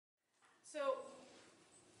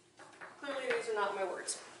these are not my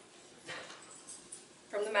words.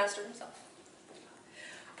 From the master himself.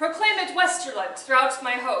 Proclaim it westerland throughout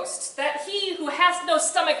my host, that he who hath no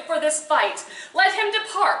stomach for this fight, let him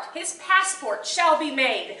depart, his passport shall be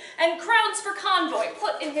made, and crowns for convoy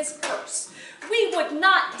put in his purse. We would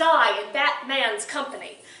not die in that man's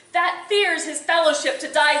company, that fears his fellowship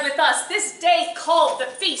to die with us, this day called the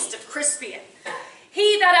Feast of Crispian.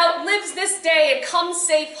 He that outlives this day and comes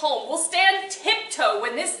safe home will stand tiptoe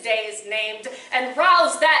when this day is named, and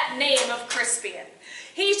rouse that name of Crispian.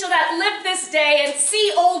 He shall that live this day and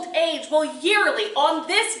see old age will yearly on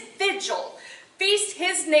this vigil feast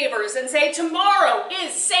his neighbors and say, tomorrow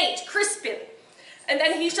is Saint Crispin. And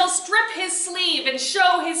then he shall strip his sleeve and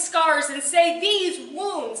show his scars and say, these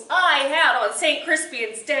wounds I had on Saint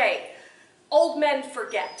Crispian's day. Old men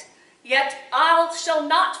forget, yet I shall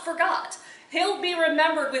not forgot. He'll be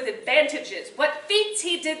remembered with advantages, what feats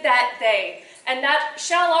he did that day, and that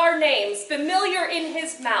shall our names, familiar in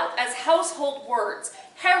his mouth as household words,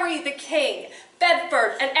 Harry the King,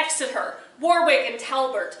 Bedford and Exeter, Warwick and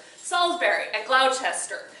Talbot, Salisbury and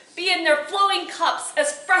Gloucester, be in their flowing cups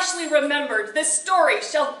as freshly remembered. This story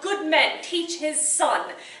shall good men teach his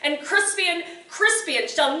son, and Crispian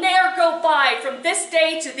shall ne'er go by from this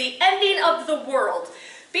day to the ending of the world.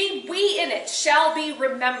 Be we in it shall be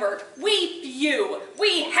remembered, we few,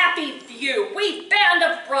 we happy few, we band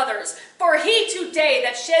of brothers, for he today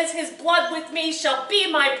that sheds his blood with me shall be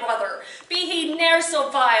my brother, be he ne'er so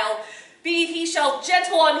vile, be he shall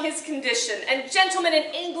gentle on his condition, and gentlemen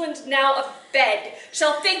in England now of bed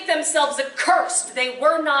shall think themselves accursed they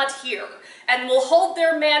were not here, and will hold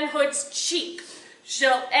their manhoods cheap,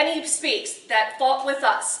 shall any speaks that fought with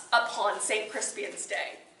us upon St. Crispian's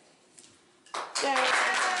Day.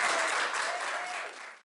 Yay.